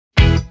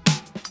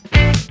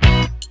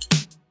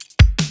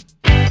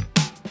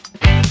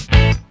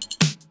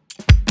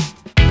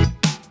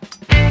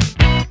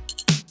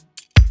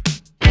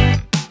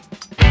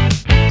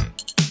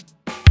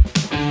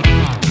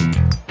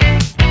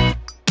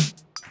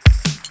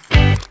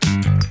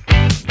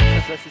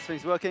This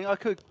thing's working. Oh,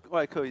 cool. All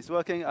right, cool. It's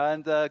working.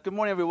 And good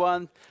morning,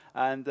 everyone.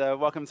 And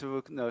welcome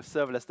to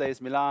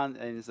ServerlessDays Milan.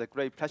 And it's a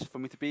great pleasure for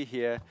me to be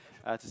here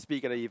to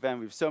speak at an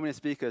event with so many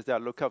speakers that I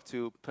look up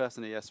to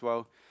personally as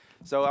well.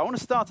 So I want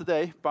to start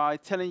today by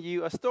telling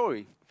you a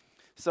story.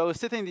 So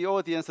sitting in the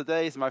audience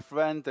today is my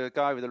friend, the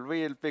guy with a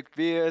real big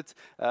beard,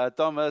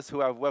 Thomas,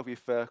 who I've worked with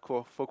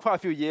for quite a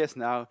few years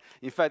now.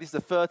 In fact, this is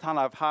the third time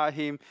I've hired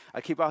him. I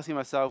keep asking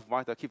myself,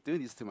 why do I keep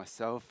doing this to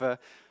myself?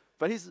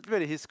 But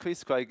he's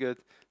quite good.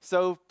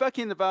 So back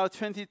in about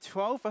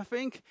 2012, I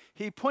think,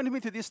 he pointed me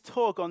to this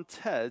talk on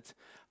TED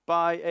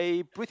by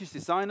a British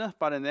designer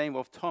by the name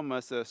of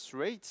Thomas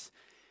Thwaites,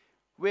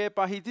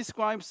 whereby he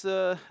describes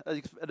an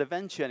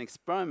adventure, an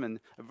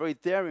experiment, a very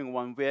daring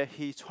one, where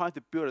he tried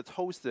to build a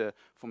toaster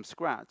from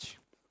scratch.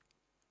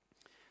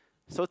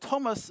 So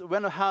Thomas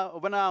went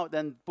out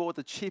and bought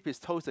the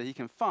cheapest toaster he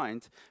can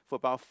find for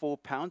about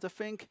 £4, I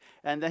think.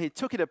 And then he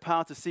took it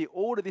apart to see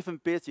all the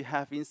different bits you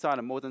have inside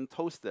a modern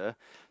toaster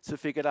to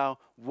figure out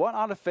what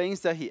are the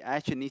things that he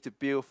actually needs to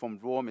build from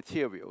raw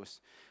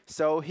materials.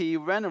 So he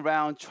traveled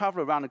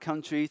around the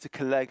country to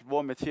collect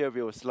raw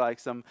materials like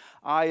some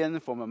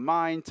iron from a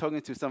mine, talking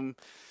to some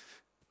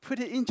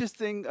pretty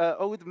interesting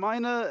old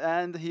miner,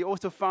 and he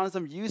also found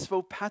some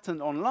useful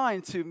pattern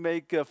online to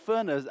make a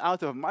furnace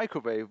out of a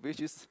microwave, which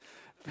is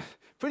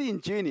pretty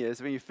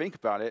ingenious when you think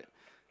about it.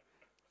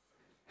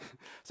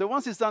 So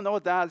once he's done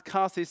all that,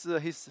 cast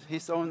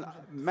his own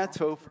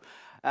metal,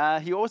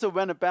 he also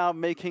went about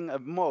making a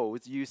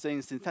mold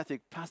using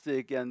synthetic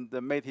plastic and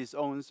made his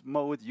own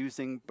mold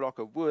using block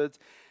of wood.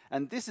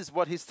 And this is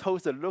what his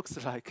toaster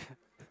looks like.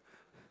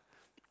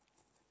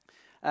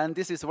 And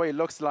this is what it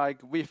looks like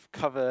with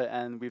cover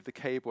and with the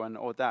cable and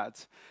all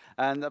that.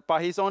 And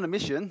by his own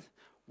admission,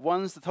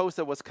 once the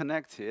toaster was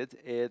connected,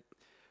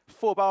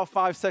 for about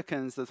 5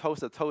 seconds, the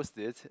toaster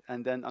toasted.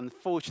 And then,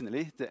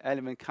 unfortunately, the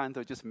element kind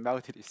of just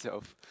melted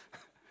itself.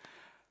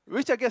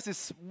 Which I guess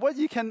is what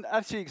you can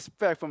actually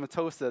expect from a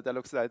toaster that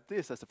looks like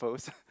this, I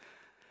suppose.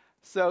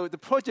 So the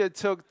project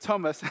took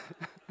Thomas...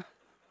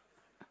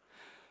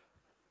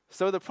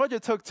 So the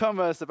project took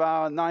Thomas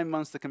about 9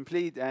 months to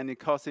complete, and it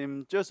cost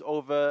him just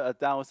over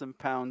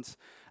 £1,000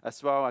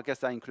 as well. I guess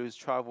that includes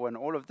travel and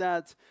all of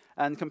that.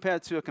 And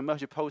compared to a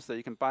commercial poster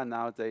you can buy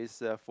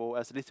nowadays for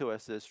as little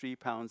as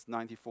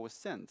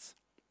 £3.94.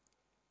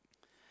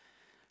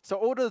 So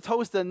although the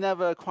toaster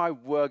never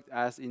quite worked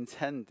as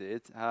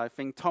intended, I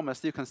think Thomas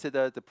still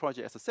considered the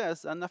project a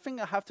success, and I think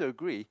I have to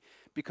agree,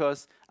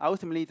 because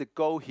ultimately the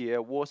goal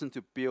here wasn't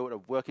to build a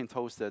working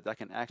toaster that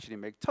can actually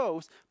make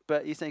toast,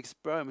 but it's an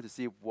experiment to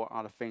see what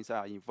other things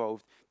are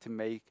involved to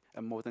make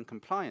a modern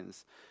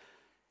compliance.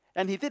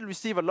 And he did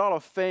receive a lot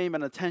of fame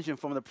and attention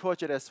from the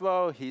project as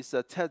well. His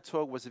TED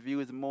Talk was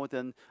viewed more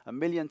than 1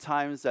 million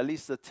times, at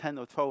least 10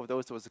 or 12 of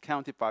those was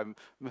counted by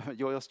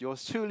yours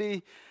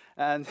truly.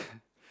 And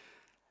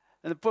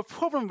the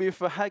problem with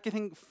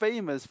getting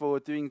famous for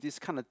doing this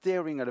kind of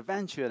daring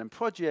adventure and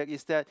project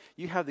is that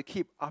you have to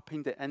keep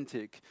upping the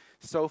ante.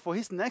 So for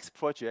his next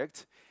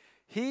project,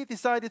 he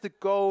decided to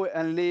go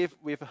and live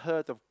with a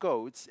herd of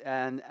goats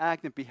and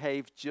act and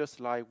behave just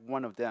like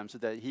one of them so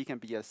that he can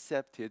be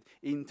accepted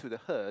into the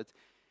herd.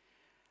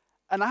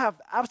 And I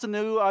have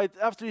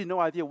absolutely no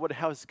idea what the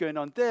hell is going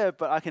on there,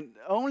 but I can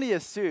only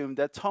assume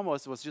that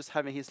Thomas was just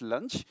having his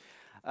lunch.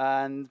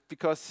 And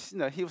because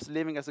he was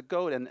living as a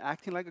goat and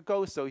acting like a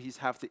goat, so he's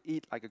have to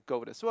eat like a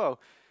goat as well.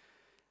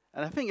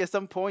 And I think at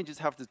some point you just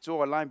have to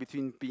draw a line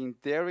between being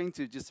daring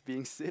to just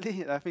being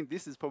silly. And I think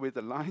this is probably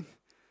the line.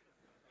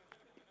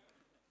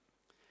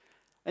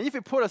 And if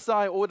you put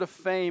aside all the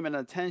fame and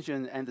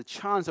attention and the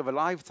chance of a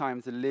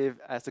lifetime to live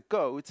as a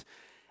goat,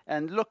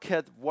 and look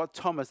at what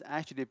Thomas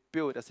actually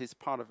built as his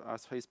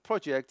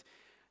project,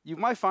 you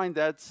might find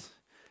that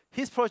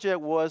his project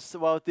was,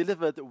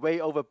 delivered way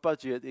over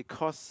budget. It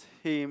cost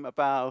him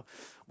about,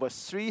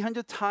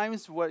 300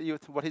 times what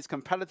his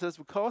competitors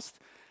would cost.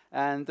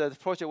 And the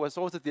project was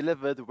also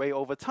delivered way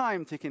over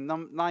time, taking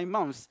 9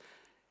 months.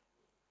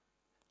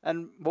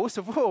 And most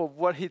of all,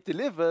 what he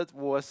delivered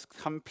was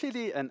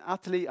completely and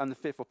utterly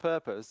unfit for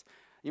purpose.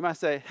 You might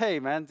say, hey,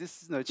 man,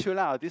 chill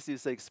out. This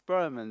is an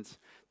experiment.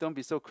 Don't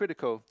be so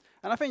critical.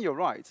 And I think you're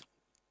right.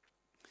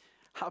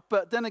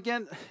 But then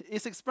again,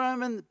 it's an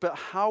experiment, but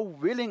how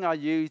willing are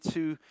you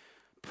to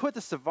bet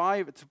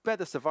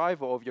the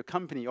survival of your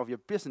company, of your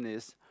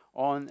business,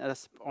 on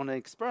an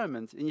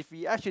experiment? And if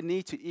you actually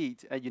need to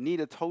eat, and you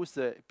need a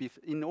toaster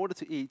in order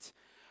to eat,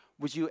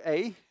 would you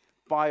A,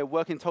 buy a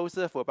working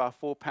toaster for about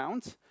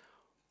 £4,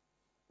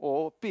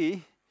 or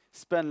B,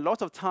 spend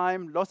lots of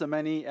time, lots of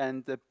money,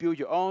 and build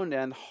your own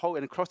and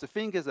cross the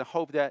fingers and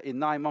hope that in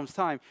 9 months'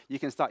 time you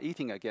can start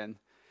eating again?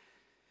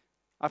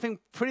 I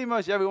think pretty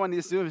much everyone in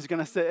this room is going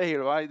to say A,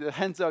 right? The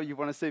hands up, you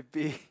want to say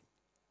B.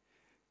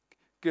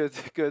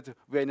 Good.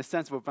 We're in a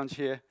sensible bunch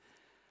here.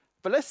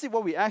 But let's see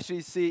what we actually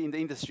see in the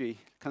industry.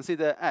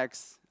 Consider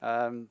X,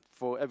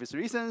 for obvious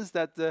reasons,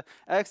 that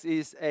X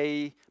is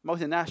a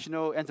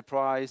multinational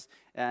enterprise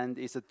and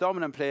is a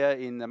dominant player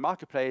in the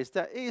marketplace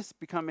that is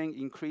becoming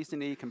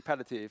increasingly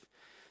competitive.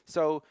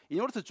 So in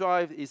order to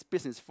drive its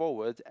business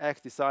forward,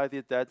 X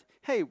decided that,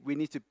 hey, we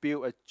need to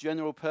build a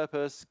general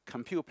purpose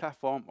compute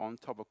platform on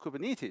top of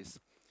Kubernetes.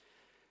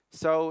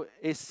 So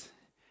it's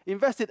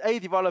invested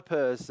 8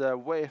 developers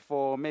wait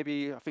for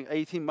maybe, I think,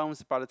 18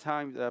 months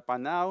by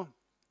now,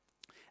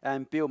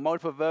 and build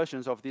multiple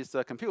versions of this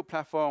compute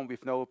platform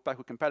with no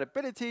backward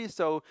compatibility.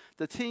 So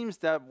the teams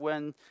that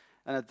went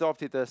and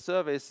adopted the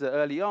service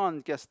early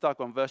on get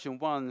stuck on version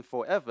 1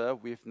 forever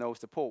with no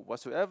support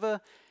whatsoever.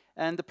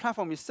 And the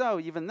platform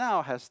itself, even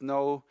now, has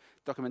no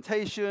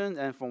documentation,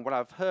 and from what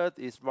I've heard,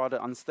 is rather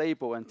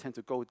unstable and tend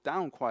to go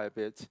down quite a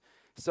bit.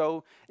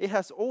 So it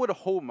has all the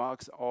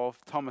hallmarks of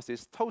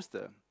Thomas's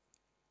toaster.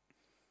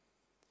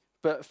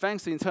 But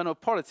thanks to internal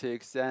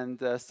politics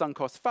and sunk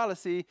cost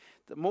fallacy,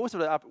 most of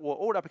the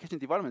all application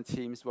development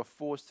teams were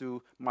forced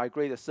to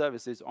migrate the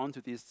services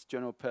onto this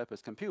general purpose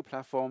compute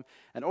platform.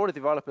 And all the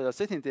developers are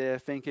sitting there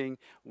thinking,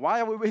 why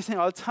are we wasting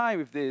our time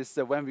with this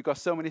when we've got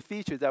so many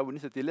features that we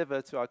need to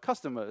deliver to our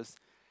customers?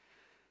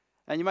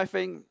 And you might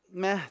think,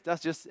 meh,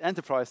 that's just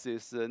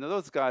enterprises.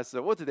 Those guys,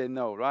 what do they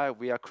know, right?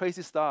 We are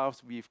crazy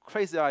startups, we have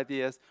crazy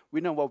ideas, we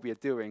know what we are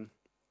doing.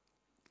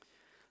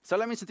 So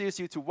let me introduce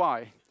you to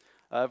why.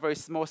 A very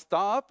small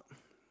startup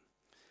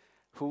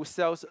who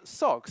sells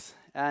socks.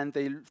 And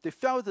they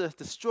felt the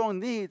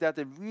strong need that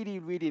they really,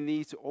 really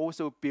need to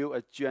also build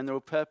a general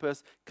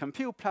purpose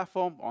compute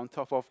platform on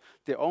top of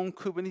their own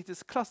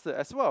Kubernetes cluster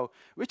as well,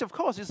 which of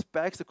course just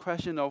begs the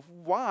question of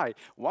why?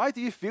 Why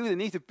do you feel the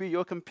need to build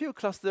your compute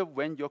cluster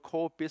when your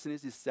core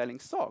business is selling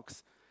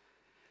socks?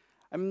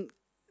 I mean,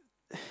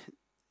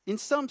 in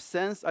some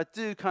sense, I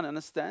do kind of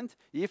understand.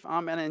 If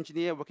I'm an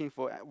engineer working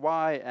for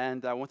Y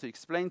and I want to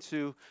explain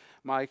to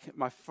my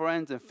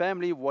friends and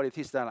family what it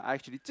is that I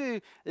actually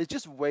do, it's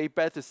just way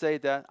better to say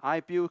that I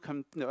build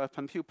a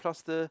compute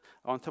cluster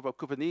on top of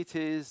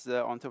Kubernetes,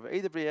 on top of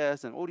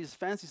AWS, and all this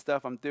fancy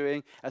stuff I'm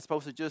doing, as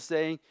opposed to just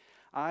saying,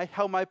 I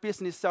help my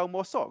business sell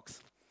more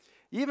socks.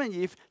 Even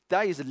if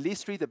that is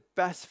literally the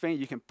best thing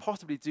you can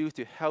possibly do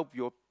to help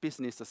your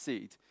business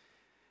succeed.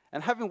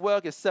 And having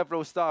worked at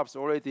several startups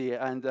already,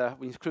 and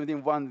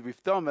including one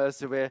with Thomas,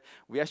 where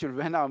we actually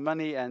ran out of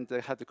money and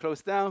had to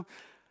close down,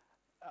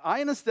 I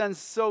understand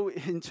so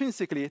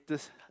intrinsically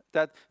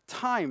that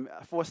time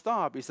for a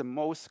startup is the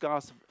most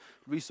scarce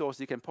resource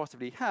you can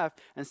possibly have,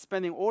 and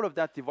spending all of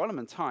that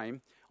development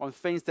time on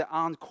things that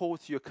aren't core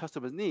to your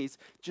customers' needs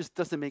just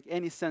doesn't make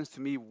any sense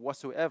to me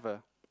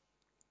whatsoever.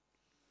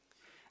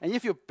 And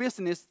if your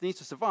business needs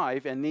to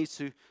survive and needs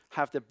to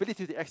have the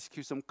ability to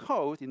execute some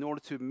code in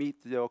order to meet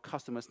your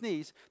customers'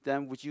 needs,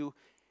 then would you,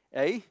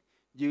 A,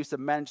 use a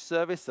managed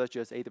service such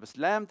as AWS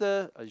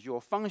Lambda,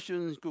 Azure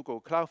Functions, Google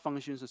Cloud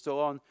Functions, and so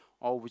on,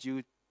 or would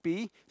you,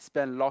 B,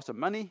 spend lots of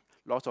money,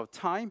 lots of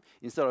time,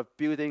 instead of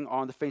building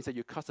on the things that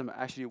your customer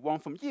actually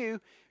want from you,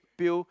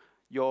 build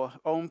your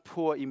own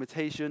poor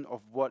imitation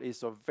of what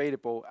is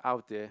available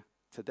out there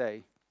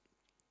today?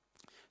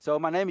 So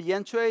my name is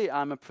Yan Cui.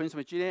 I'm a principal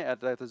engineer at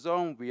The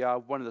Zone. We are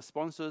one of the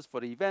sponsors for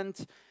the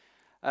event.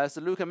 As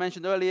Luca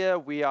mentioned earlier,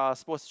 we are a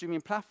sports streaming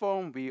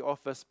platform. We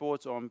offer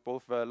sports on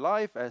both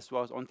live as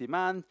well as on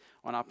demand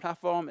on our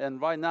platform.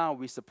 And right now,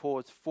 we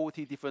support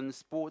 40 different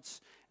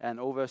sports and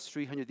over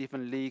 300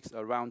 different leagues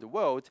around the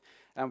world.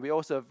 And we're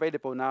also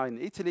available now in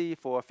Italy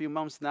for a few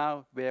months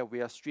now, where we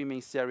are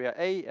streaming Serie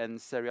A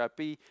and Serie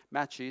B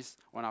matches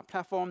on our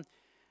platform.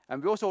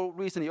 And we also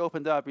recently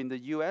opened up in the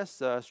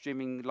US,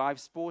 streaming live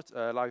sports,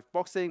 live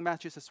boxing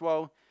matches as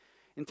well.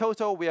 In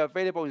total, we are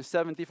available in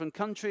 7 different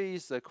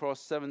countries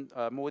across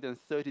more than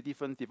 30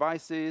 different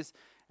devices.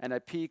 And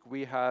at peak,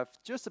 we have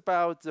just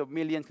about 1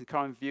 million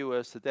concurrent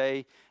viewers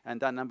today.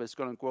 And that number is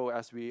going to grow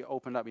as we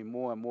open up in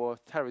more and more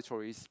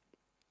territories.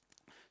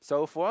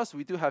 So for us,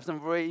 we do have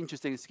some very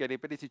interesting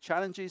scalability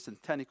challenges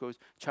and technical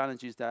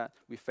challenges that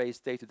we face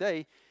day to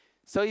day.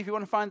 So if you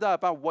want to find out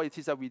about what it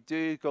is that we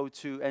do, go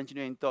to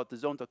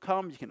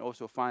engineering.thezone.com. You can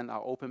also find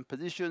our open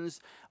positions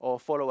or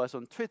follow us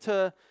on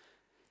Twitter.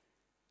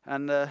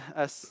 And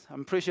as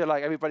I'm pretty sure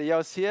like everybody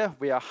else here,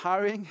 we are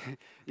hiring.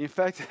 In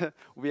fact,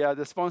 we are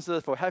the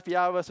sponsors for Happy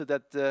Hour, so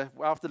that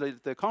after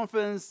the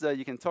conference,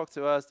 you can talk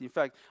to us. In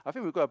fact, I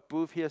think we've got a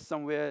booth here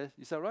somewhere.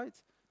 Is that right?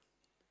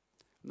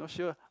 Not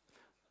sure.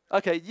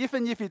 Okay,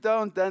 even if you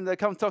don't, then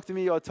come talk to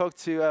me or talk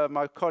to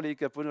my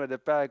colleague Bruno at the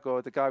back,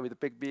 or the guy with the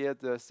big beard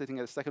sitting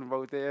at the second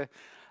row there,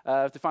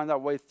 to find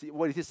out what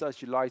it is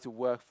that you like to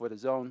work for The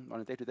Zone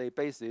on a day-to-day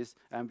basis.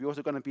 And we're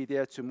also going to be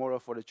there tomorrow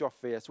for the job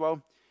fair as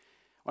well.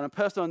 On a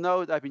personal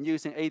note, I've been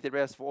using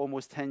AWS for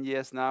almost 10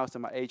 years now, so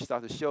my age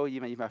starts to show,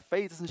 even if my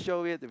face doesn't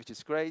show it, which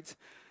is great.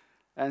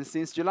 And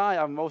since July,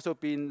 I've also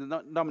been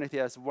nominated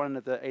as one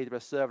of the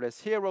AWS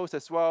Serverless Heroes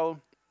as well.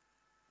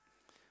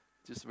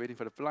 Just waiting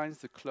for the blinds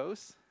to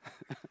close.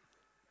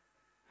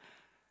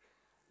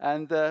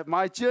 And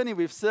my journey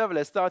with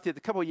serverless started a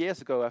couple of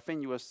years ago. I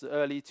think it was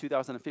early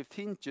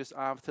 2015, just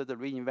after the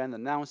reInvent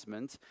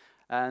announcement.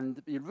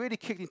 And it really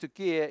kicked into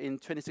gear in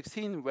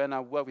 2016 when I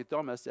worked with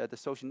Thomas at the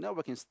social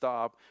networking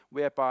startup,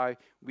 whereby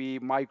we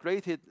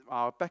migrated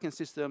our backend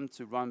system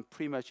to run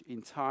pretty much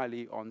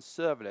entirely on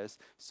serverless.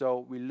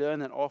 So we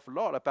learned an awful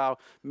lot about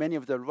many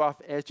of the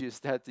rough edges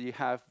that you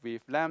have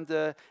with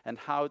Lambda and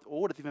how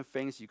all the different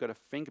things you got to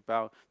think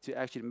about to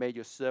actually make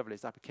your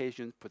serverless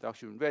application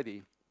production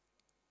ready.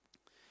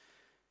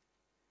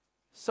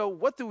 So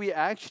what do we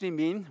actually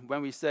mean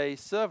when we say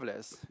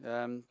serverless?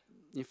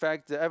 In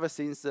fact, ever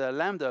since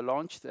Lambda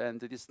launched and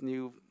this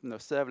new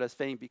serverless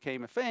thing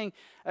became a thing,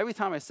 every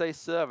time I say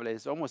serverless,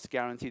 it's almost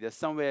guaranteed that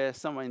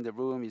someone in the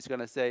room is going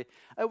to say,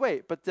 oh,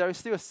 wait, but there is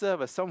still a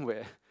server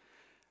somewhere,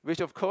 which,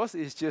 of course,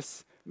 is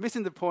just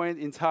missing the point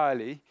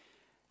entirely.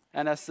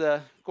 And as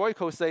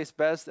Goiko says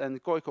best,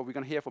 and Goiko, we're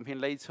going to hear from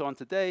him later on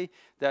today,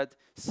 that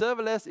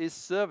serverless is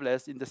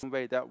serverless in the same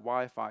way that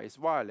Wi-Fi is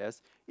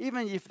wireless.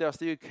 Even if there are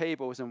still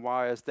cables and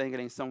wires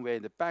dangling somewhere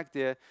in the back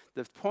there,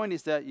 the point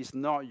is that it's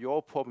not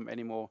your problem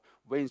anymore.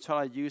 When you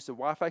try to use the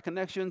Wi-Fi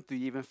connection, do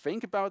you even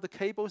think about the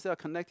cables that are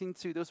connecting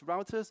to those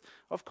routers?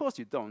 Of course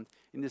you don't.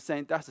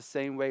 That's the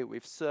same way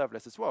with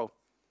serverless as well.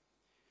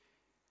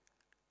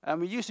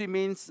 And it usually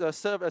means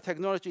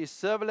technology is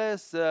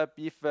serverless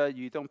if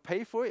you don't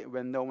pay for it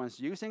when no one's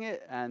using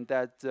it, and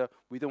that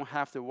we don't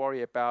have to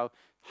worry about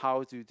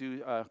how to do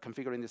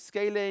configuring the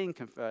scaling,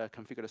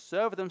 configure the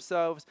server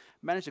themselves,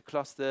 manage the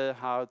cluster,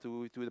 how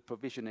to do the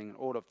provisioning, and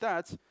all of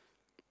that.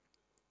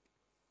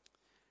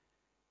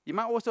 You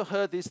might also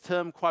heard this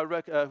term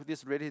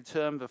this related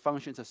term, the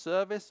functions as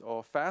service,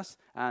 or FaaS,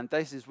 and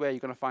this is where you're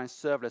going to find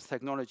serverless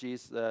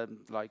technologies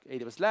like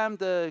AWS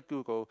Lambda,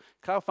 Google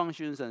Cloud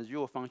Functions, and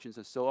Azure Functions,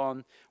 and so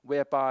on,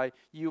 whereby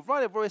you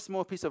write a very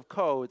small piece of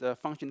code, a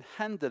function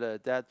handler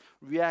that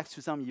reacts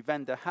to some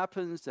event that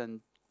happens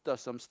and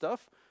does some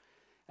stuff,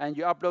 and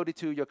you upload it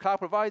to your cloud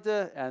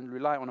provider and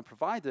rely on a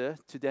provider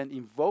to then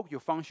invoke your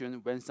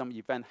function when some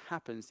event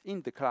happens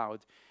in the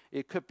cloud.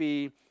 It could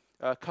be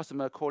a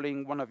customer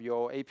calling one of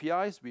your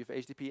APIs with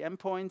HTTP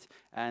endpoint,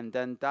 and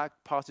then that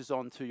passes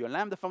on to your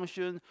Lambda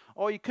function.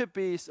 Or it could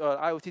be an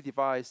IoT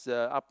device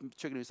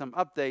triggering some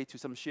update to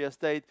some shared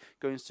state,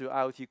 going to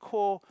IoT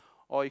core.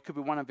 Or it could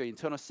be one of your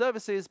internal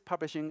services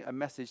publishing a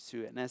message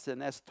to an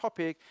SNS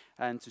topic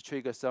and to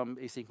trigger some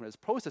asynchronous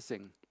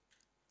processing.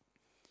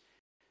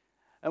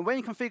 And when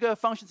you configure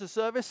functions as a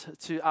service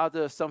to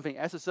either something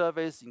as a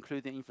service,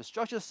 including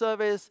infrastructure as a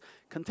service,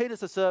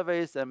 containers as a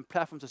service, and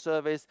platforms as a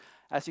service,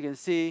 as you can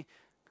see,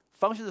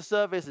 functions as a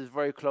service is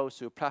very close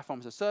to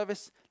platforms as a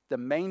service. The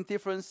main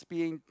difference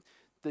being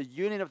the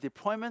unit of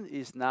deployment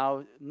is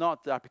now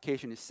not the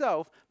application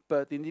itself,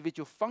 but the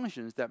individual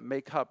functions that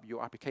make up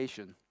your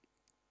application.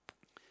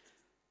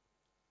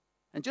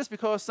 And just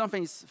because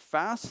something is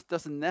fast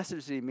doesn't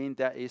necessarily mean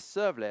that it's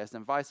serverless,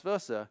 and vice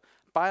versa.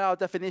 By our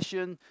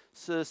definition,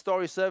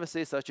 storage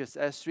services such as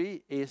S3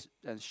 is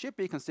and should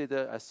be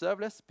considered as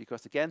serverless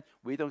because, again,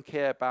 we don't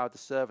care about the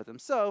server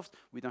themselves.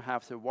 We don't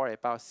have to worry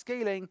about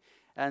scaling.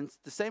 And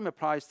the same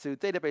applies to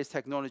database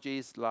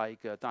technologies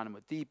like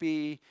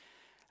DynamoDB.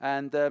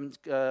 And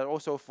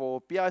also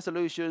for BI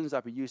solutions,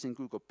 I've been using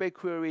Google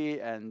BigQuery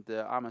and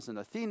Amazon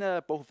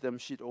Athena. Both of them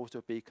should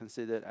also be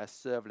considered as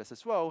serverless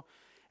as well.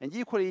 And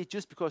equally,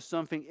 just because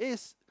something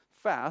is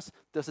fast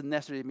doesn't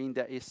necessarily mean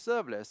that it's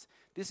serverless.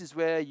 This is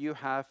where you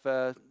have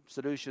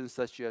solutions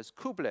such as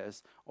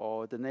Kubernetes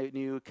or the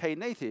new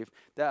Knative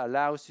that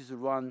allows you to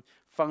run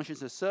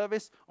functions as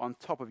service on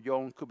top of your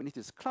own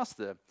Kubernetes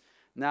cluster.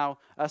 Now,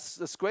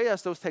 as great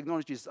as those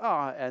technologies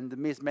are and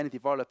many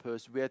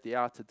developers where they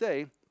are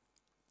today,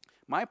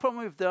 my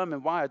problem with them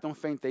and why I don't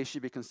think they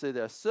should be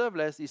considered as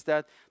serverless is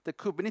that the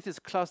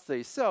Kubernetes cluster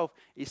itself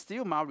is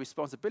still my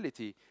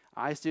responsibility.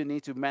 I still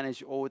need to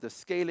manage all the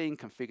scaling,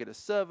 configure the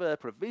server,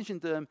 provision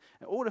them,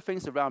 and all the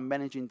things around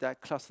managing that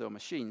cluster of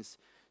machines.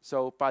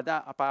 So by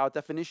our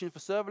definition for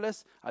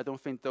serverless, I don't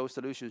think those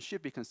solutions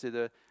should be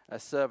considered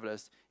as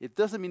serverless. It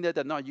doesn't mean that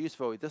they're not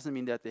useful. It doesn't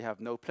mean that they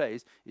have no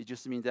place. It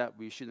just means that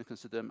we shouldn't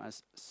consider them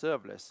as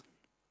serverless.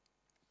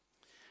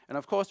 And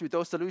of course, with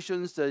those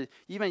solutions,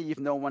 even if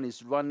no one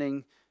is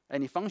running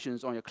any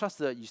functions on your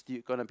cluster, you're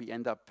still going to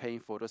end up paying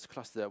for those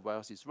clusters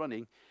while it's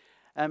running.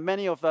 And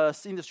many of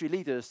us industry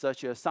leaders,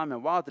 such as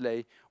Simon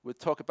Wardley, would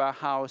talk about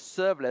how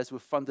serverless will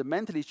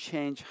fundamentally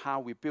change how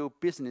we build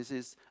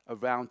businesses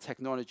around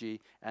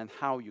technology and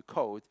how you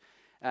code.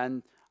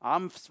 And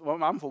I'm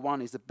for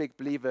one, is a big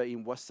believer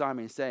in what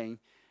Simon is saying.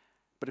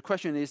 But the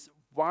question is,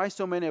 why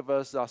so many of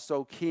us are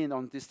so keen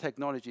on these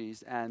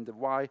technologies, and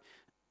why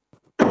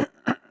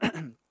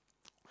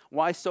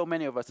so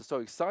many of us are so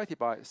excited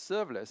by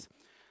serverless?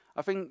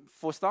 I think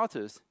for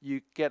starters,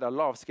 you get a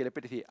lot of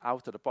scalability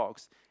out of the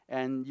box,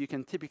 and you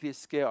can typically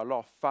scale a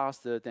lot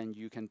faster than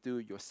you can do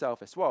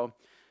yourself as well.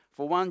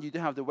 For one, you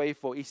don't have to wait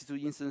for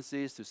EC2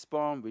 instances to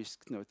spawn, which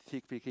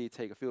typically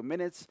take a few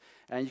minutes,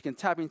 and you can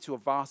tap into a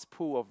vast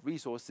pool of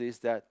resources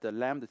that the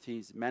Lambda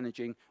team is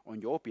managing on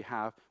your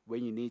behalf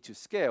when you need to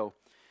scale.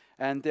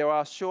 And there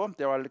are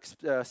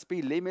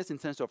speed limits in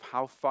terms of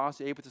how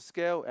fast you're able to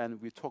scale,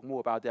 and we'll talk more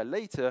about that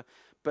later.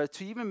 But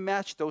to even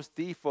match those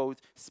default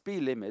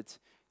speed limits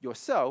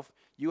yourself,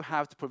 you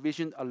have to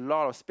provision a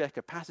lot of spare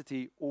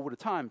capacity all the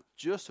time,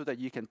 just so that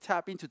you can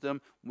tap into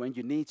them when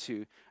you need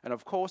to. And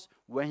of course,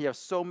 when you have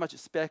so much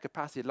spare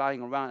capacity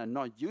lying around and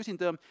not using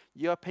them,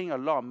 you're paying a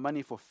lot of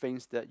money for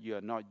things that you're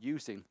not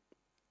using.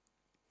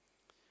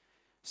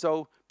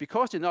 So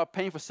because you're not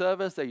paying for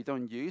servers that you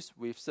don't use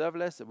with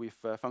serverless, with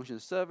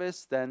function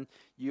service, then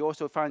you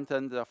also find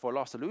that for a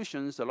lot of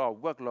solutions, a lot of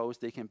workloads,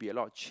 they can be a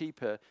lot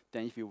cheaper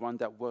than if you run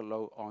that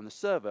workload on the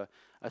server.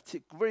 A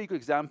very good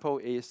example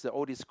is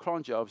all these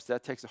cron jobs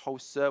that takes a whole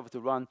server to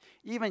run.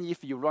 Even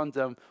if you run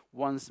them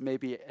once,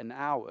 maybe an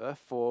hour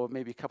for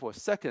maybe a couple of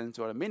seconds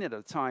or a minute at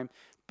a time,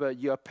 but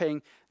you're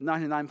paying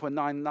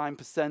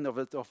 99.99%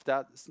 of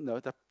that,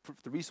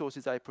 the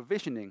resources that are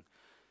provisioning.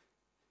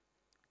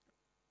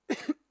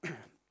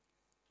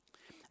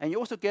 And you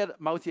also get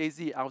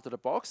multi-AZ out of the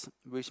box,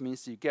 which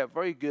means you get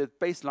very good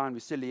baseline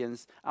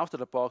resilience out of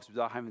the box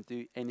without having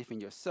to do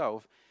anything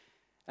yourself.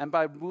 And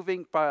by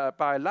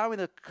allowing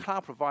the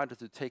cloud provider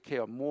to take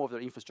care of more of the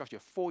infrastructure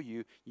for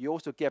you, you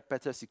also get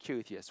better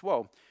security as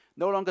well.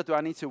 No longer do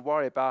I need to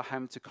worry about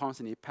having to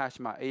constantly patch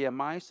my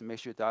AMIs to make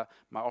sure that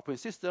my operating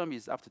system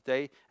is up to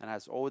date and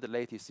has all the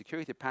latest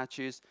security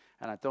patches,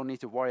 and I don't need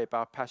to worry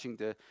about patching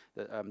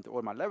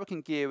all my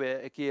networking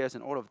gears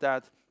and all of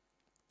that.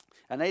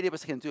 And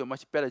AWS can do a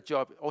much better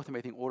job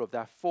automating all of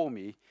that for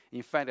me.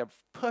 In fact, a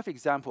perfect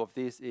example of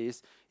this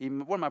is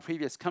in one of my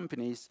previous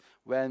companies,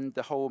 when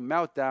the whole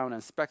meltdown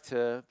and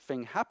Spectre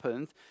thing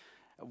happened,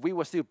 we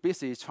were still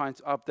busy trying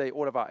to update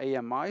all of our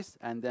AMIs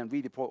and then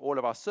redeploy all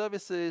of our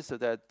services so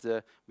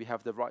that we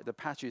have the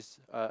patches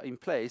in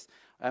place.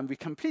 And we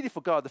completely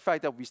forgot the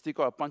fact that we still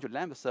got a bunch of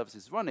Lambda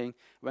services running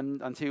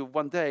until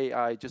one day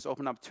I just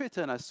opened up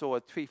Twitter and I saw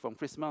a tweet from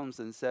Chris Mums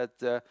and said,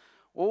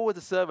 all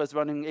the servers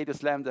running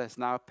AWS Lambda is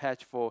now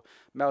patched for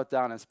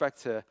Meltdown and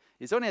Spectre.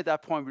 It's only at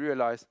that point we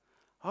realized,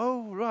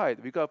 oh,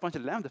 right, we got a bunch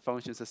of Lambda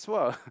functions as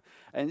well.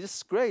 And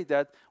it's great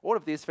that all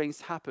of these things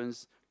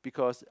happens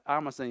because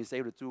Amazon is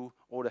able to do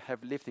all the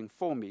heavy lifting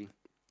for me.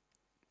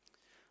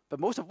 But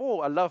most of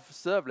all, I love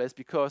serverless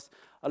because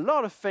a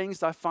lot of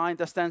things I find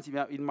that stands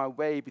in my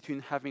way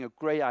between having a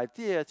great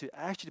idea to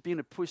actually being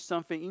able to push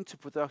something into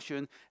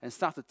production and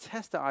start to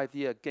test the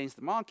idea against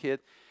the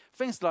market.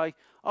 Things like,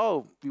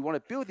 oh, we want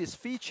to build this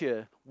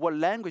feature. What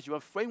language,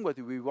 what framework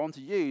do we want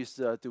to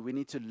use? Do we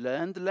need to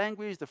learn the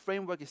language, the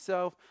framework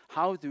itself?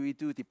 How do we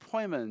do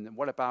deployment?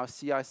 What about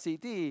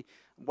CI/CD?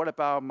 What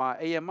about my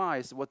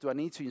AMIs? What do I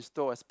need to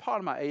install as part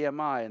of my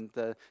AMI? And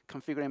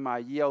configuring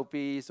my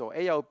ELBs or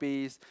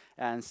ALBs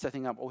and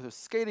setting up auto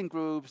scaling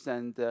groups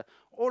and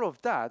all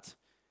of that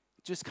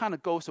just kind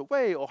of goes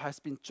away or has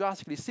been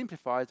drastically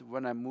simplified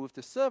when I move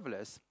to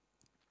serverless.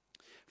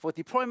 For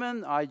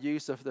deployment, I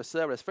use the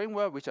serverless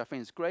framework, which I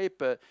think is great,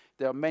 but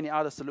there are many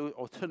other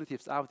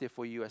alternatives out there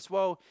for you as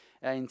well.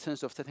 And in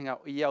terms of setting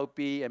up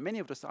ELB and many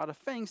of those other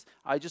things,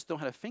 I just don't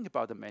have to think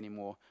about them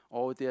anymore,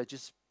 or they're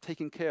just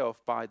taken care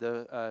of by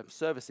the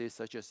services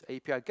such as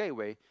API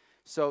Gateway.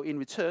 So in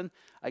return,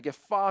 I get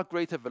far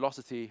greater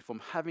velocity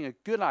from having a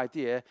good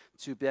idea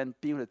to then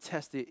being able to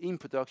test it in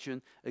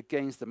production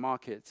against the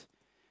market.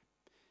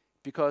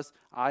 Because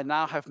I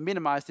now have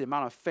minimized the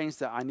amount of things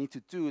that I need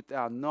to do that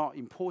are not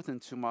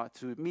important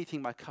to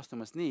meeting my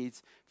customers'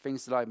 needs,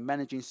 things like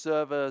managing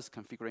servers,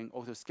 configuring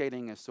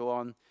auto-scaling, and so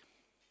on.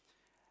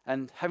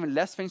 And having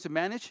less things to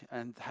manage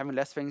and having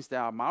less things that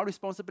are my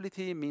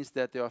responsibility means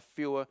that there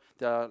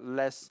are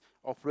less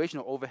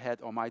operational overhead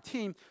on my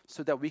team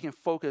so that we can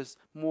focus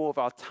more of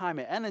our time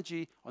and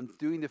energy on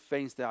doing the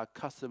things that our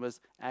customers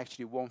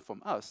actually want from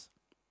us.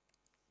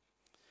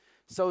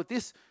 So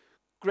this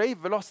great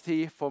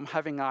velocity from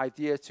having an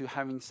idea to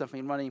having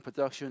something running in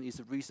production is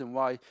the reason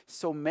why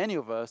so many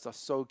of us are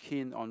so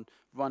keen on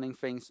running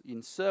things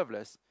in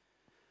serverless.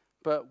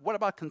 But what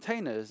about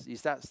containers?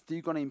 Is that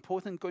still going to be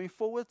important going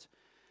forward?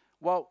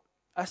 Well,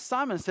 as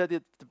Simon said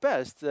it the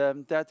best,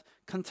 that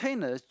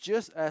containers,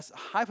 just as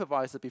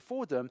hypervisor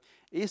before them,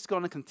 is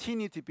going to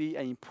continue to be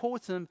an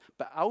important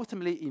but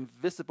ultimately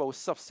invisible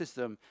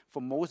subsystem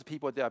for most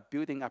people that are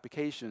building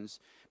applications.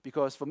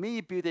 Because for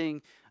me,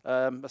 building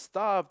a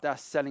startup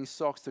that's selling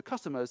socks to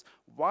customers,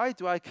 why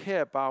do I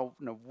care about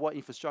what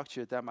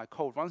infrastructure that my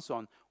code runs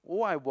on?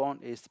 All I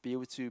want is to be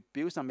able to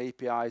build some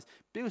APIs,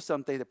 build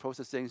some data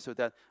processing so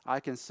that I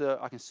can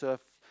serve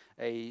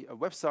a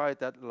website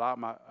that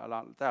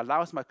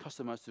allows my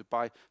customers to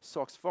buy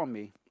socks from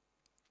me.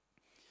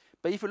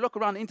 But if you look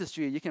around the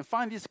industry, you can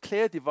find this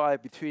clear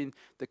divide between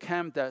the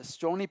camp that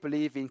strongly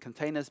believe in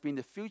containers being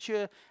the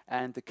future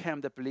and the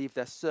camp that believe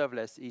that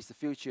serverless is the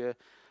future.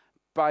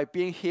 By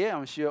being here,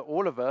 I'm sure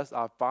all of us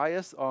are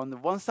biased on the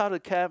one side of the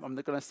camp. I'm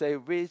not going to say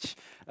which,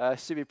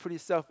 should be pretty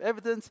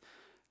self-evident.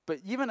 But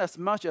even as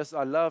much as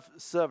I love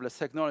serverless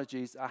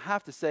technologies, I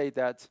have to say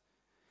that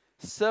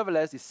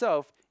serverless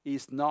itself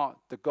is not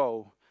the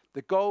goal.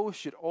 The goal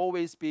should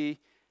always be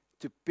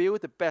to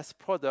build the best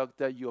product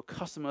that your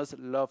customers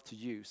love to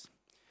use.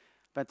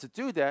 But to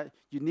do that,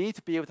 you need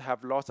to be able to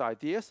have lots of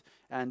ideas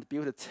and be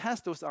able to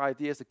test those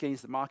ideas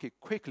against the market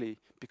quickly,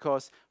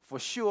 because for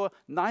sure,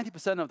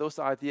 90% of those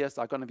ideas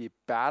are going to be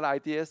bad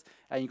ideas,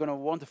 and you're going to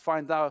want to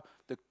find out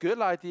the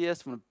good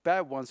ideas from the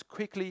bad ones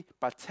quickly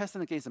by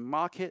testing against the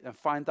market and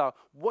find out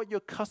what your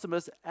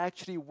customers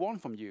actually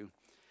want from you,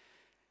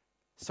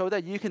 so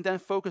that you can then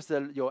focus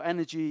your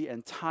energy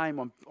and time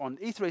on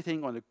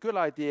iterating on the good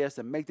ideas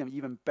and make them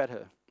even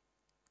better.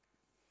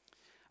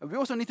 And we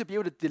also need to be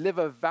able to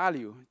deliver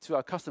value to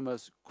our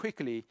customers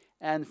quickly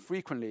and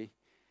frequently.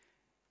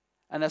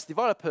 And as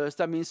developers,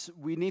 that means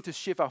we need to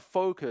shift our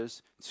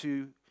focus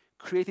to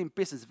creating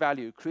business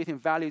value, creating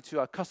value to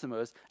our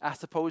customers,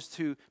 as opposed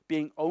to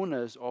being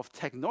owners of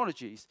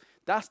technologies.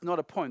 That's not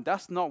a point.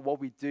 That's not what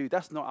we do.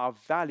 That's not our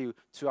value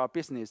to our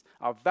business.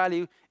 Our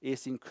value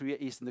is in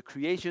the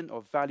creation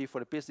of value for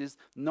the business,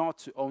 not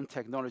to own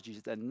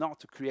technologies and not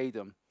to create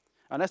them.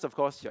 Unless, of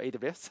course, you're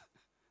AWS.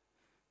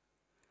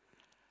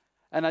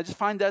 And I just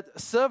find that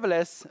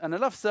serverless, and I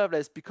love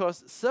serverless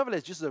because serverless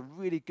is just a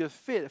really good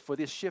fit for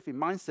this shift in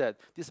mindset,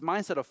 this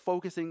mindset of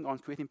focusing on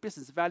creating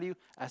business value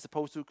as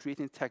opposed to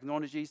creating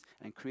technologies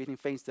and creating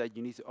things that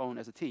you need to own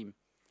as a team.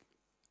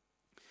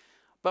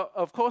 But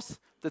of course,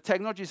 the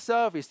technology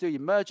itself is still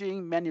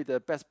emerging. Many of the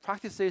best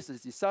practices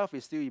itself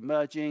is still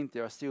emerging.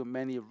 There are still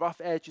many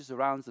rough edges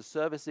around the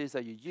services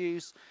that you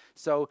use.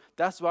 So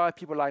that's why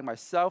people like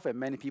myself and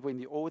many people in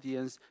the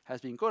audience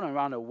has been going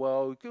around the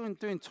world,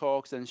 doing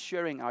talks and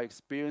sharing our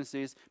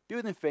experiences,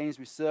 building things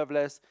with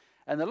serverless.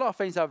 And a lot of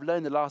things I've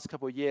learned the last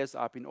couple of years,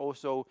 I've been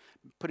also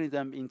putting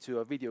them into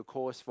a video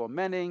course for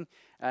Manning.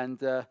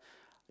 And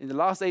in the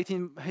last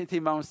 18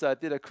 months, I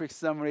did a quick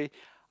summary.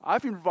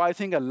 I've been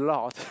writing a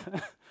lot.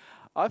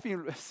 I've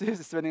been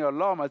seriously spending a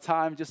lot of my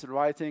time just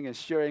writing and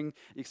sharing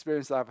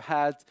experience I've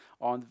had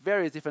on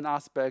various different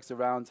aspects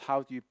around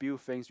how do you build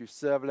things with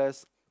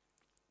serverless.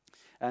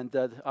 And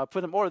I'll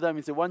put all of them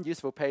into one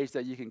useful page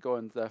that you can go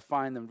and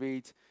find and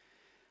read.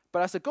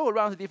 But as I go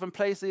around to different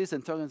places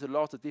and talking to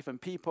lots of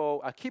different people,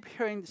 I keep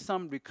hearing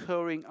some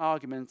recurring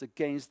arguments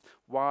against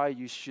why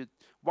you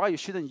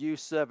shouldn't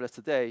use serverless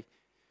today.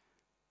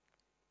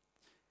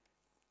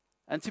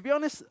 And to be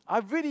honest,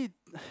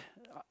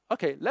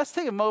 okay, let's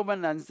take a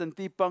moment and then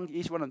debunk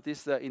each one of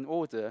these in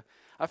order.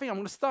 I think I'm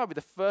going to start with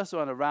the first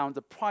one around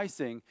the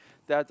pricing,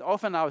 that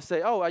often I would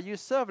say, oh, I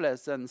use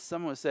serverless, and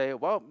someone would say,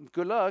 well,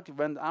 good luck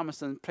when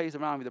Amazon plays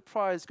around with the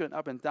price, going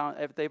up and down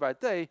every day by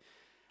day.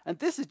 And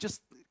this is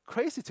just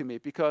crazy to me,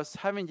 because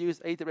having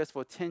used AWS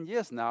for 10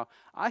 years now,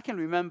 I can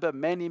remember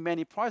many,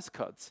 many price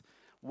cuts.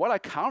 What I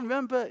can't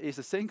remember is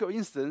a single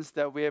instance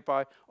that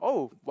whereby,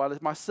 oh, well,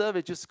 my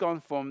server just gone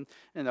from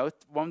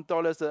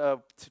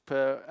 $1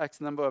 per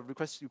X number of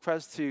requests to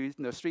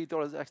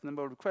 $3 X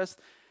number of requests.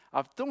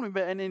 I don't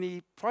remember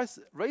any price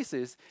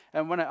raises.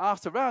 And when I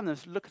asked around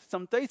and looked at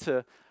some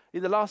data,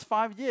 in the last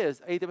 5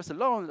 years, AWS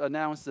alone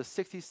announced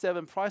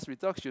 67 price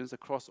reductions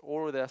across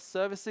all of their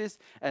services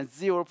and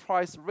 0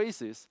 price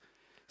raises.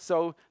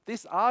 So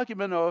this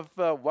argument of,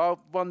 well,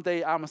 one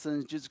day Amazon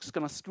is just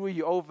going to screw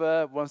you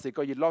over once they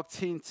got you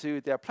locked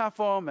into their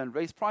platform and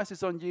raise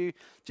prices on you,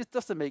 just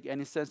doesn't make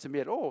any sense to me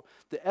at all.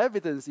 The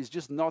evidence is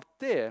just not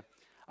there.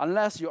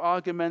 Unless your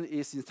argument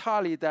is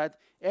entirely that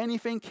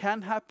anything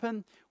can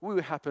happen,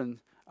 will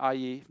happen,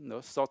 i.e.,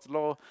 Sod's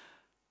law.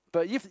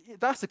 But if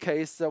that's the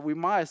case, we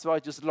might as well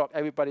just lock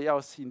everybody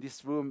else in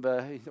this room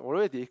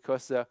already,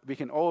 because we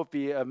can all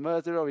be a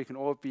murderer, we can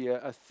all be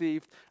a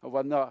thief, or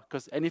whatnot,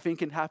 because anything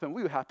can happen,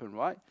 will happen,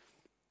 right?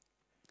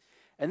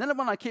 And then the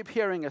one I keep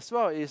hearing as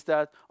well is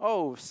that,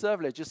 oh,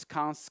 serverless just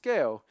can't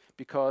scale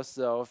because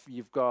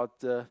you've got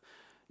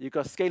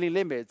scaling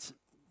limits.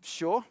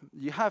 Sure,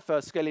 you have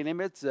scaling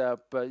limits,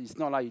 but it's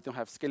not like you don't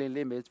have scaling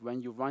limits when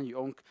you run your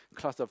own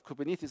cluster of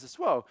Kubernetes as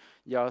well.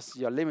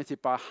 You're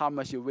limited by how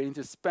much you're willing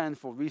to spend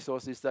for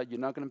resources that you're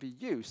not going to be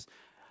used.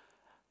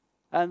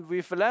 And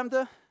with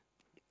Lambda,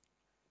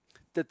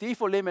 the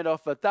default limit of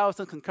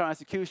 1,000 concurrent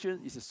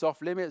execution is a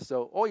soft limit,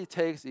 so all it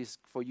takes is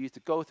for you to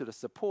go to the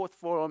support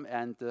forum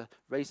and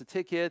raise a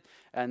ticket.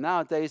 And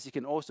nowadays, you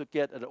can also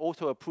get an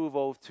auto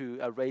approval to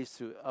raise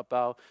to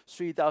about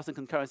 3,000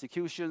 concurrent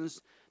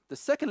executions. The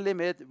second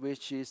limit,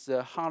 which is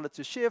harder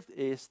to shift,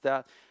 is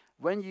that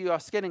when you are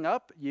scaling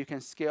up, you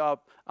can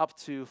scale up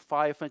to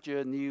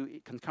 500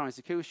 new concurrent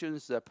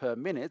executions per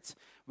minute,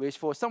 which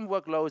for some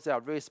workloads that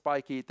are very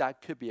spiky,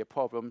 that could be a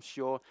problem,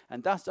 sure.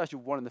 And that's actually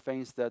one of the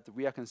things that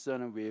we are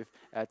concerned with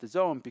at The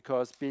Zone,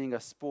 because being a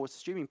sports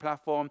streaming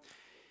platform,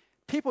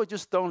 people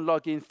just don't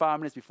log in 5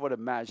 minutes before the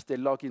match. They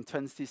log in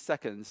 20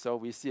 seconds. So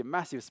we see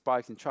massive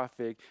spikes in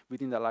traffic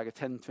within that like a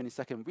 10,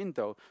 20-second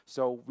window.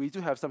 So we do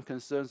have some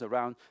concerns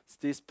around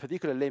this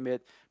particular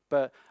limit.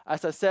 But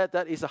as I said,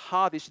 that is a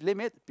hardish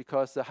limit,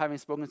 because having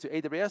spoken to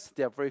AWS,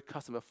 they are very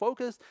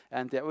customer-focused,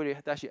 and they're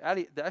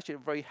actually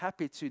very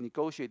happy to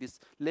negotiate this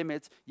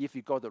limit if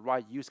you got the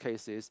right use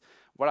cases.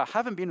 What I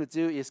haven't been able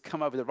to do is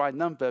come up with the right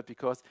number,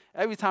 because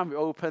every time we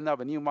open up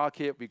a new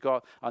market,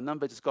 our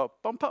number just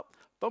got bump up,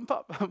 bump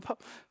up, bump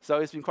up. So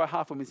it's been quite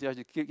hard for me to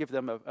actually give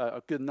them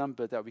a good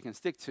number that we can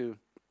stick to.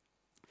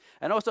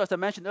 And also, as I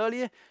mentioned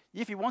earlier,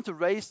 if you want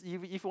to if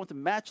you want to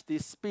match the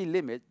speed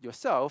limit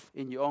yourself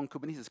in your own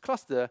Kubernetes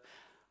cluster,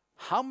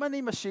 how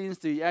many machines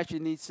do you actually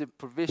need to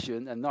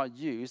provision and not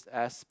use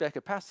as spare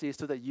capacity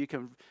so that you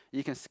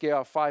can scale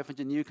up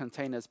 500 new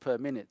containers per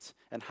minute?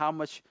 And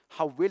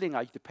how willing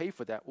are you to pay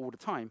for that all the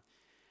time?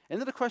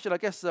 Another question I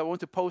guess I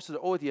want to pose to the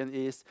audience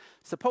is,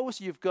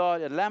 suppose you've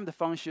got a Lambda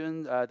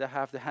function that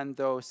have to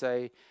handle,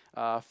 say,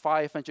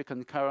 500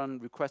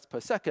 concurrent requests per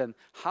second.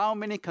 How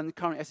many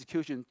concurrent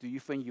executions do you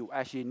think you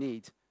actually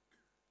need?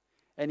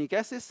 Any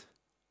guesses?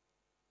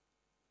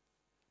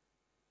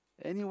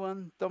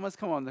 Anyone? Thomas,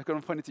 come on, I'm going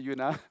to point it to you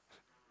now.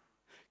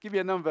 Give me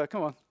a number,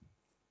 come on.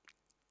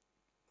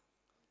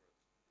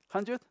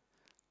 100?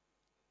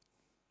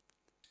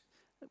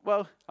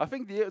 Well, I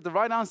think the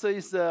right answer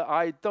is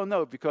I don't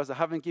know, because I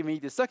haven't given you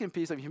the second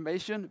piece of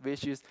information,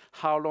 which is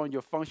how long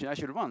your function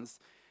actually runs.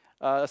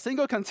 A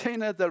single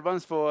container that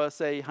runs for,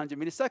 say, 100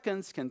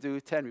 milliseconds can do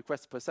 10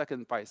 requests per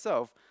second by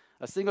itself.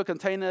 A single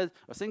container,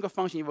 a single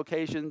function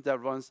invocation that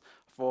runs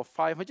for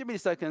 500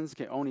 milliseconds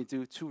can only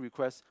do 2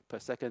 requests per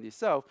second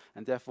itself,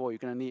 and therefore you're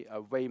going to need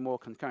way more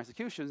concurrent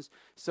executions.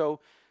 So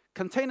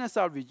containers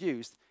are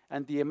reused,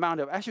 and the amount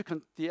of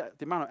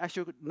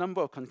actual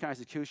number of concurrent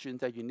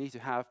executions that you need to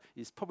have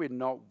is probably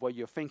not what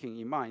you're thinking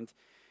in mind.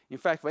 In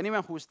fact, for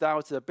anyone who's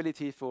doubts the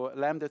ability for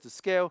Lambda to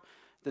scale,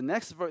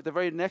 the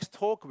very next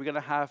talk, we're going to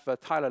have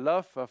Tyler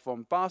Love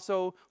from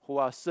Basel, who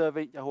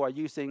are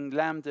using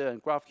Lambda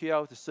and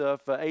GraphQL to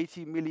serve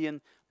 80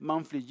 million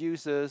monthly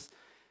users.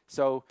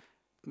 So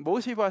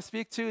most people I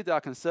speak to that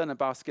are concerned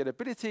about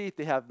scalability,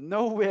 they have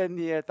nowhere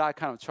near that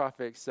kind of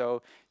traffic.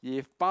 So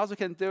if Basel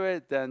can do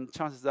it, then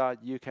chances are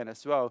you can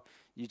as well.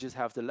 You just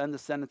have to learn the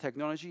standard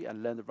technology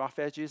and learn the rough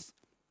edges.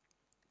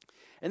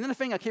 Another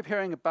thing I keep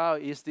hearing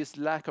about is this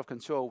lack of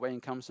control when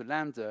it comes to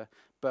Lambda.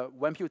 But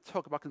when people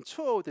talk about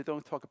control, they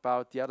don't talk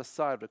about the other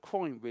side of the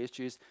coin, which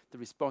is the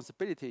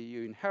responsibility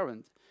you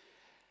inherit.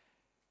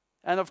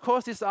 And of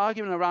course, this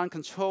argument around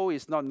control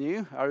is not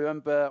new. I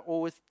remember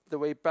all the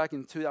way back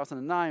in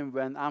 2009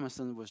 when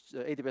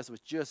AWS was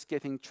just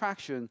getting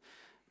traction.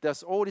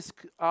 There's all this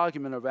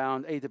argument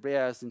around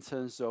AWS in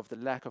terms of the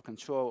lack of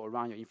control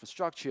around your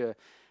infrastructure.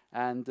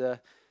 And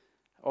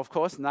of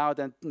course, now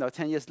then,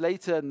 10 years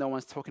later, no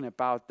one's talking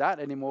about that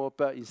anymore,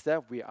 but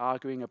instead we're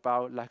arguing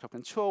about lack of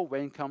control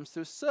when it comes to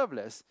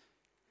serverless.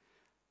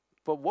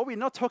 But what we're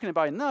not talking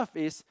about enough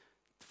is,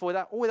 for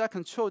all that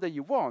control that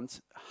you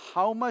want,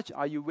 how much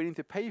are you willing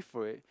to pay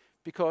for it?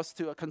 Because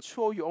to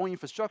control your own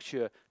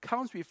infrastructure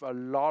comes with a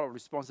lot of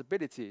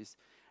responsibilities.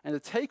 And to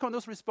take on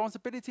those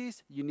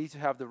responsibilities, you need to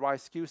have the right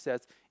skill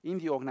sets in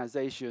the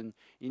organization.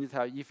 You need to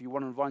have, if you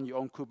want to run your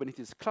own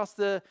Kubernetes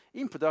cluster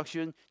in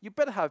production, you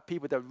better have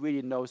people that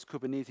really knows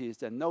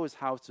Kubernetes and knows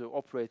how to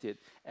operate it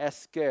at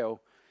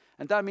scale.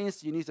 And that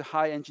means you need to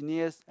hire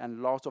engineers,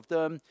 and lots of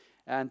them.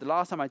 And the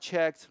last time I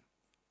checked,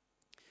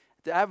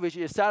 the average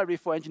salary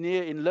for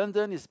engineer in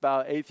London is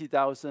about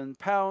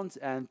 £80,000,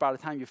 and by the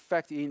time you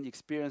factor in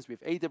experience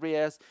with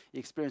AWS,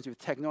 experience with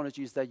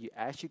technologies that you're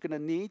actually going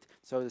to need,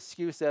 so the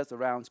skill sets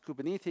around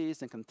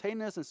Kubernetes and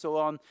containers and so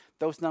on,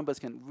 those numbers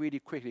can really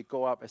quickly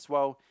go up as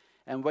well.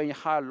 And when you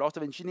hire lots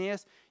of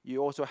engineers,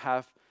 you also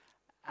have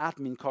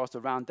admin costs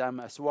around them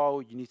as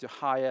well. You need to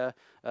hire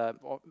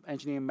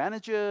engineering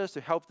managers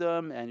to help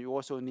them, and you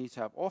also need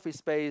to have office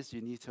space,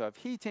 you need to have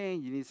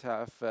heating, you need to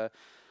have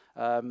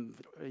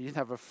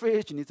a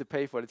fridge, you need to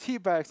pay for the tea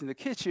bags in the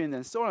kitchen,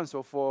 and so on and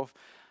so forth.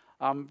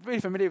 I'm really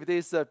familiar with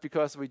this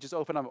because we just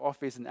opened up an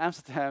office in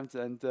Amsterdam,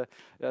 and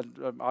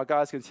our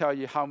guys can tell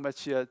you how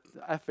much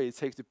effort it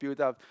takes to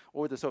build up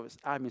all the sort of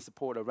admin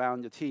support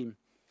around your team.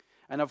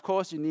 And of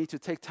course, you need to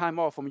take time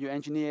off from your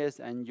engineers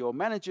and your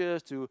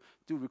managers to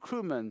do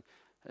recruitment,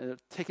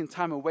 taking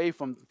time away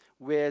from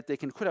where they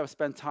could have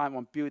spent time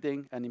on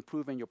building and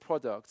improving your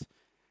product.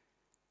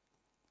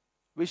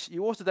 Which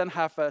you also then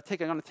have going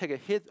to take a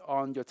hit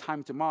on your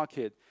time to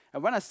market.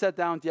 And when I sat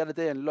down the other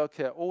day and looked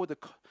at all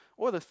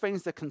the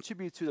things that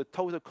contribute to the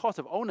total cost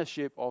of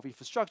ownership of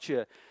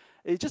infrastructure,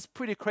 it's just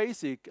pretty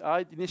crazy.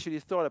 I initially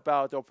thought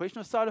about the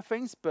operational side of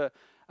things, but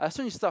as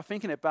soon as you start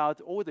thinking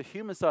about all the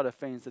human side of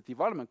things, the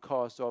development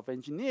costs of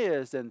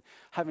engineers and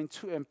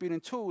building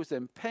tools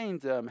and paying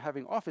them,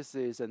 having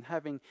offices and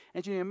having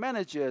engineering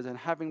managers and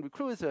having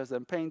recruiters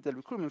and paying the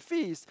recruitment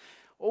fees,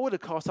 all the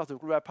costs start to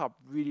wrap up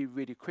really,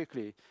 really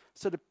quickly.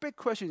 So the big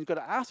question you've got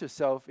to ask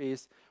yourself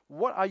is,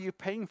 what are you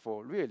paying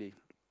for, really?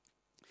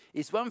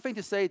 It's one thing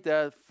to say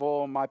that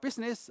for my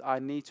business, I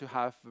need to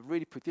have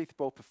really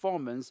predictable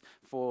performance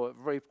for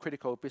very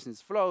critical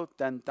business flow,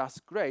 then that's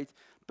great.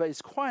 But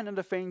it's quite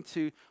another thing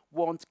to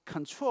want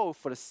control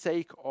for the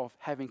sake of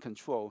having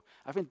control.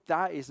 I think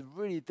that is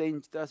really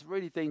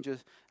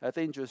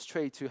dangerous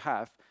trait to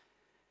have.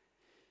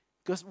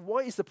 Because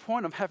what is the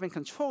point of having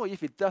control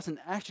if it doesn't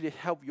actually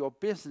help your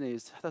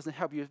business, doesn't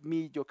help you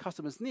meet your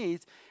customers'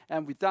 needs,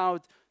 and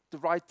without the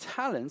right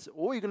talents,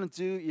 all you're going to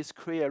do is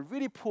create a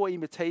really poor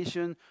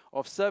imitation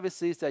of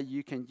services that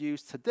you can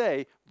use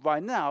today,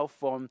 right now,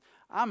 from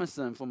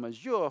Amazon, from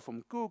Azure,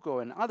 from Google,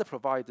 and other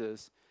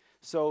providers.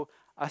 So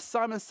as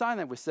Simon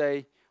Sinek would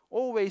say,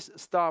 always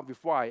start with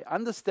why.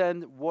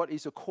 Understand what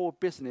is your core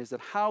business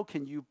and how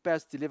can you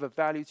best deliver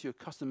value to your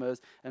customers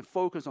and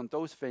focus on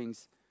those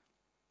things.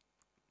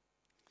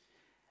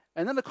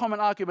 Another common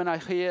argument I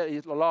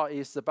hear a lot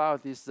is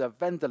about this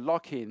vendor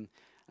lock-in.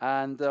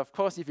 And of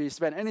course, if you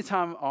spend any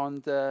time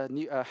on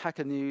the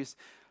Hacker News,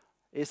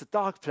 it's a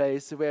dark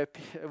place where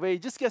you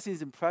just get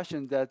this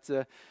impression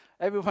that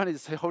everyone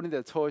is holding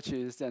their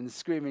torches and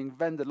screaming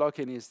vendor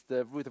lock-in is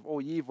the root of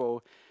all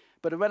evil.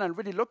 But when I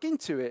really look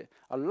into it,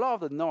 a lot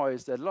of the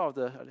noise,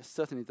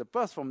 certainly the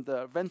buzz from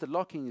the vendor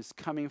lock-in is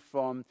coming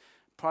from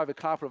private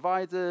cloud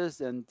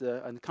providers and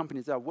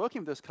companies that are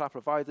working with those cloud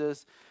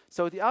providers.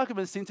 So the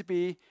argument seems to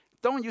be,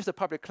 don't use the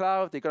public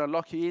cloud, they're going to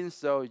lock you in,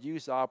 so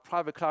use our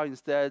private cloud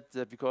instead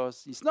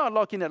because it's not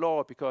lock-in at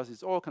all because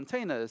it's all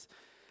containers.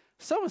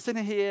 So I'm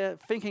sitting here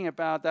thinking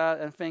about that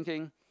and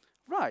thinking,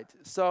 right,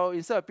 so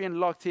instead of being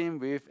locked in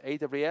with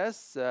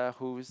AWS,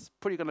 who's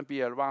probably going to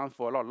be around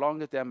for a lot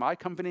longer than my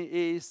company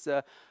is,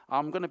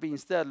 I'm going to be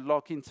instead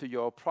locked into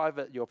your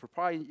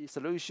proprietary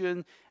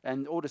solution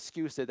and all the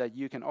skill set that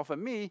you can offer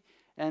me.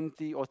 And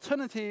the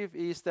alternative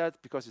is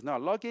that, because it's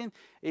not a login,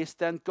 is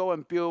then go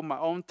and build my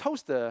own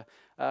toaster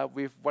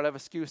with whatever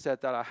skill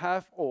set that I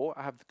have, or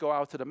I have to go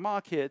out to the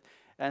market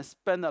and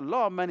spend a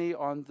lot of money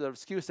on the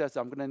skill sets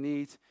I'm going to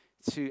need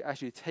to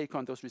actually take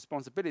on those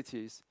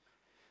responsibilities.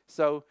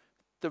 So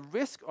the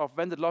risk of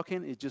vendor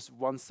lock-in is just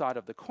one side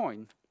of the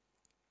coin.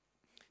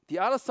 The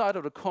other side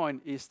of the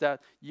coin is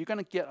that you're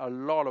going to get a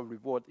lot of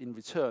reward in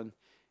return.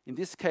 In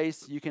this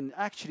case, you can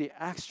actually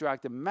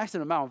extract the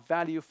maximum amount of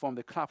value from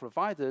the cloud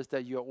providers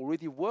that you're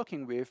already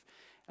working with.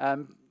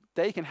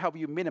 They can help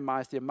you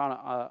minimize the amount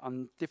of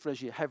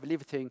undifferentiated heavy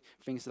lifting,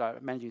 things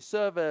like managing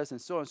servers and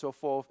so on and so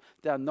forth,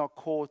 that are not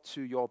core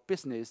to your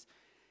business.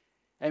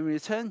 And in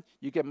return,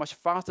 you get much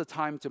faster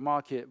time to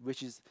market,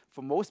 which is,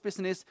 for most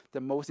business,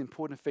 the most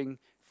important thing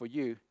for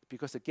you.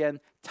 Because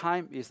again,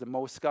 time is the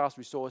most scarce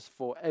resource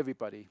for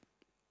everybody.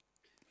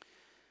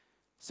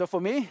 So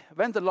for me,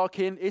 vendor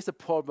lock-in is a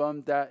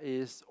problem that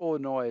is all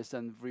noise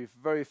and with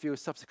very few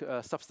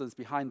substance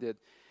behind it.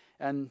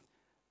 And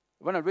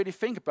when I really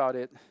think about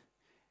it,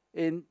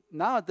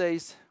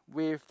 nowadays,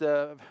 with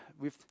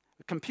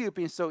compute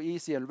being so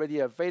easy and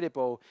readily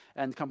available,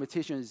 and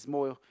competition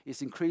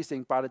is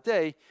increasing by the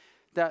day,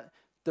 that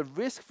the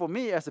risk for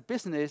me as a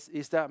business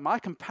is that my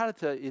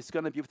competitor is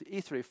going to be able to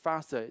iterate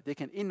faster. They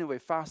can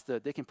innovate faster.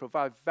 They can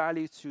provide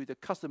value to the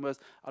customers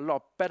a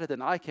lot better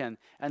than I can.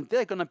 And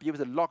they're going to be able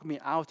to lock me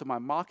out of my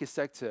market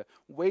sector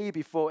way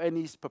before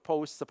any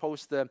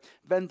supposed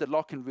vendor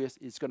lock-in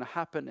risk is going to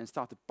happen and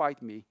start to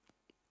bite me.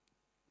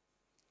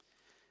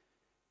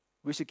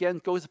 Which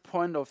again goes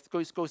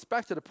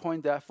back to the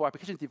point that for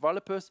application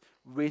developers,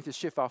 we need to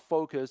shift our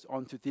focus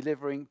onto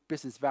delivering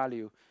business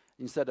value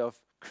instead of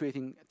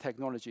creating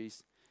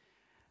technologies.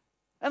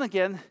 And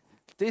again,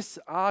 this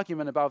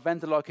argument about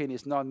vendor lock-in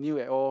is not new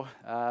at all.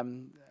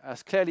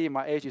 As clearly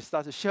my age is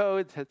starting to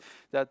show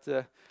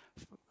that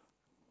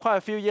quite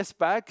a few years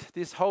back,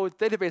 this whole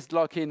database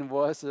lock-in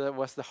was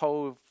the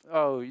whole,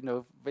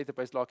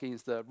 database lock-in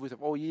is the root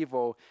of all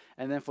evil.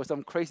 And then for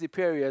some crazy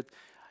period,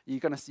 you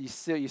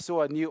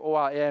saw a new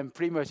ORM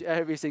pretty much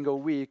every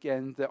single week,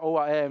 and the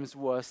ORMs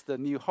was the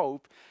new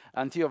hope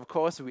until, of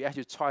course, we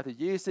actually tried to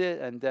use it,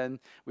 and then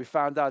we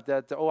found out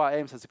that the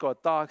ORMs has got a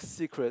dark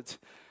secret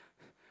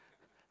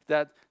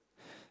that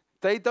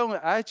they don't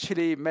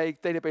actually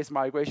make database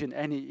migration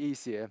any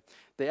easier.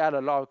 They add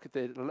a lot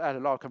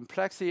of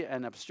complexity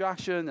and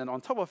abstraction and on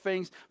top of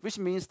things, which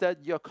means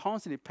that you're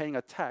constantly paying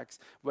a tax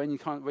when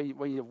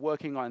you're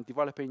working on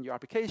developing your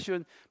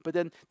application. But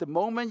then the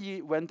moment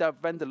when that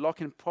vendor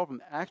lock-in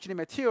problem actually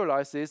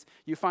materializes,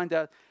 you find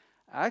that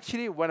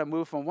actually when I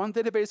move from one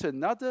database to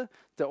another,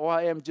 the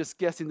ORM just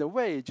gets in the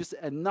way, just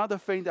another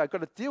thing that I've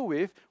got to deal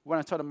with when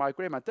I try to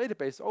migrate my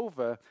database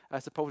over,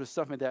 as opposed to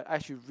something that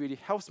actually really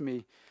helps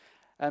me.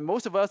 And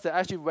most of us that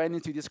actually went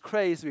into this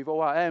craze with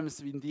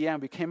ORMs, in the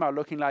end, we came out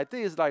looking like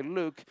this, like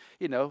Luke,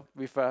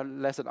 with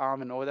less an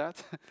arm and all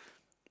that.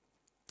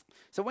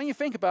 So when you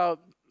think about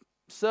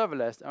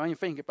serverless, and when you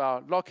think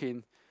about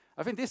lock-in,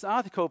 I think this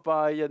article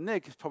by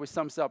Nick probably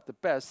sums up the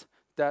best,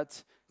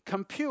 that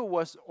compute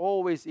was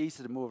always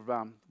easy to move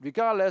around,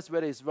 regardless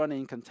whether it's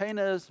running in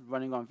containers,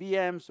 running on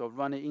VMs, or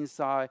running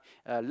inside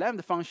a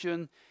Lambda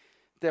function.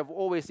 They're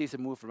always easy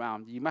to move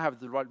around. You might have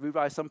to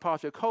rewrite some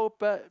part of your code,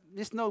 but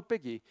it's no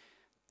biggie.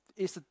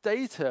 It's the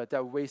data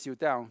that weighs you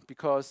down,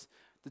 because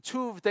the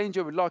true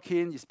danger with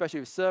lock-in,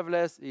 especially with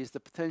serverless, is the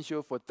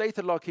potential for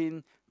data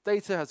lock-in.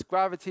 Data has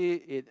gravity,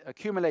 it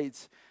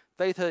accumulates.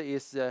 Data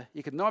is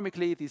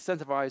economically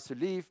disincentivized to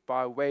leave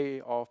by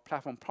way of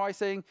platform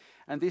pricing,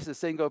 and this is the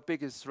single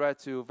biggest threat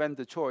to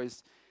vendor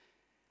choice.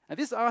 And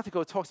this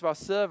article talks about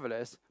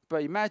serverless,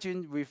 but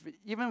imagine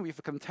even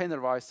with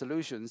containerized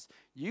solutions,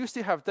 you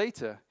still have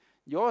data.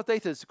 Your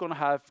data is going to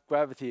have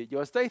gravity.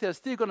 Your data is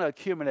still going to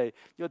accumulate.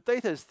 Your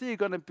data is still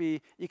going to be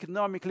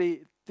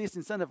economically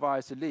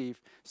disincentivized to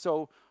leave.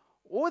 So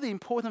all the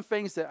important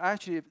things that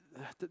actually,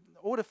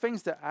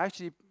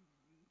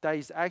 that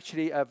is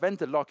actually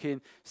vendor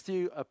lock-in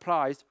still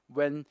applies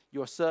when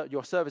your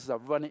services are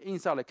running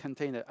inside a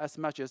container as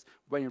much as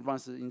when it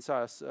runs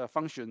inside a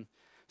function.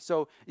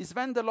 So is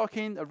vendor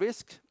lock-in a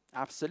risk?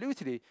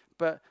 Absolutely.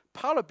 But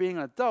part of being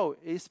an adult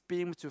is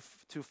being able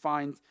to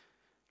find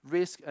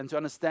risk and to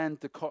understand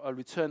the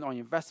return on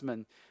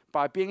investment.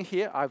 By being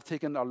here, I've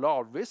taken a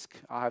lot of risk.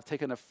 I have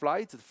taken a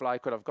flight. The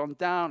flight could have gone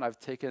down.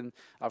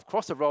 I've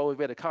crossed the road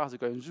where the cars are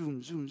going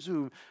zoom, zoom,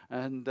 zoom.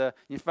 And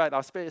in fact,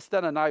 I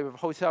spent a night with a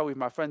hotel with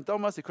my friend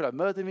Thomas. He could have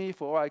murdered me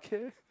for all I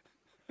care.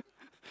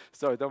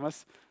 Sorry,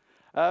 Thomas.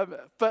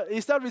 But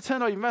is that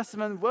return on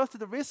investment worth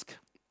the risk?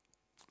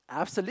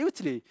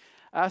 Absolutely.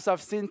 As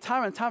I've seen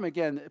time and time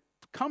again,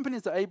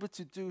 companies are able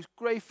to do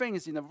great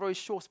things in a very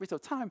short space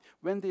of time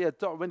when they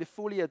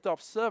fully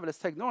adopt serverless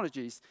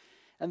technologies.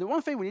 And the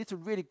one thing we need to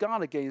really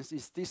guard against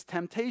is this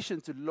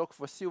temptation to look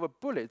for silver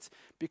bullets,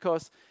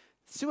 because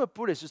silver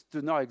bullets just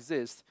do not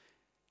exist.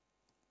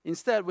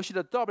 Instead, we should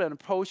adopt an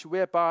approach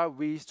whereby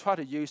we try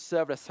to use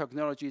serverless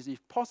technologies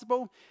if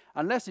possible,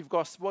 unless you've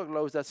got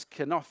workloads that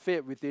cannot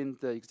fit within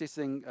the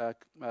existing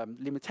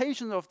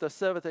limitations of the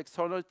server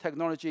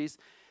technologies.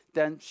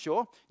 Then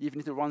sure, if you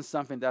need to run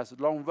something that's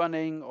long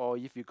running, or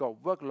if you've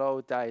got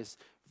workload that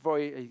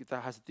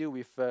has to do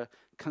with a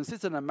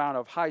consistent amount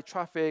of high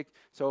traffic.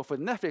 So for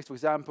Netflix, for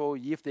example,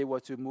 if they were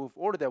to move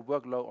all of their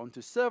workload onto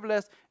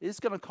serverless,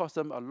 it's going to cost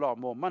them a lot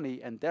more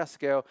money, and their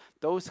scale,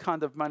 those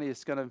kind of money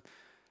is going to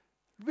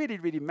really,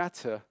 really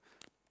matter.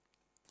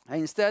 And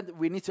instead,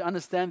 we need to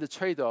understand the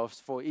trade-offs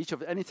for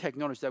any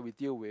technology that we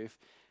deal with,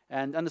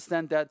 and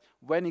understand that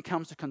when it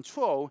comes to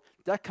control,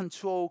 that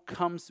control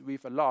comes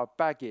with a lot of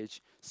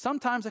baggage.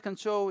 Sometimes the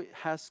control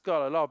has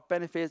got a lot of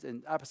benefits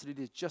and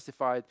absolutely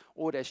justified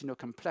all the additional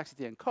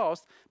complexity and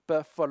cost,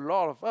 but for a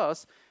lot of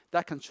us,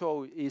 that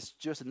control is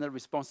just another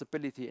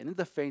responsibility,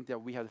 another thing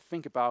that we have to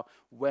think about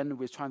when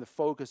we're trying to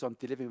focus on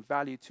delivering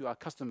value to our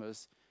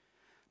customers.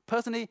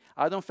 Personally,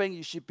 I don't think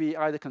you should be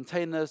either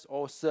containers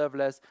or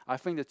serverless. I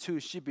think the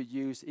two should be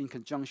used in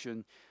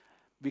conjunction.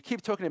 We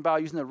keep talking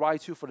about using the right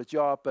tool for the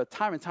job, but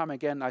time and time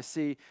again, I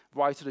see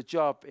right to the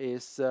job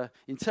is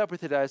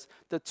interpreted as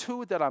the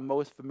tool that I'm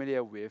most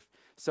familiar with.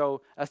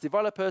 So as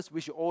developers, we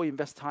should all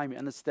invest time in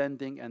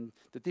understanding and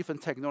the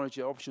different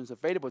technology options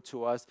available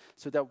to us,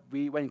 so that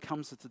when it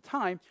comes to the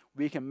time,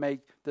 we can make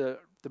the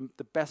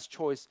best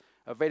choice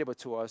available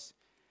to us.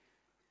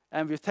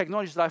 And with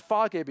technologies like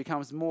Fargate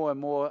becomes more and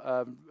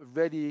more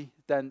ready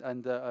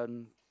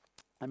and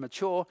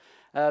mature,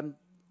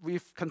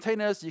 with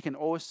containers, you can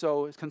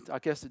also, I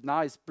guess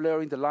now it's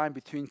blurring the line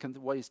between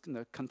what is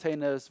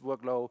containers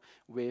workload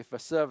with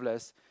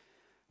serverless.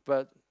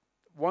 But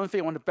one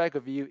thing I want to beg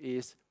of you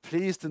is,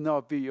 please do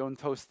not build your own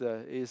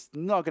toaster. It's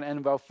not going to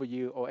end well for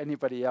you or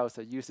anybody else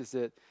that uses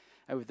it.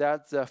 And with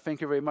that,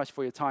 thank you very much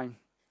for your time.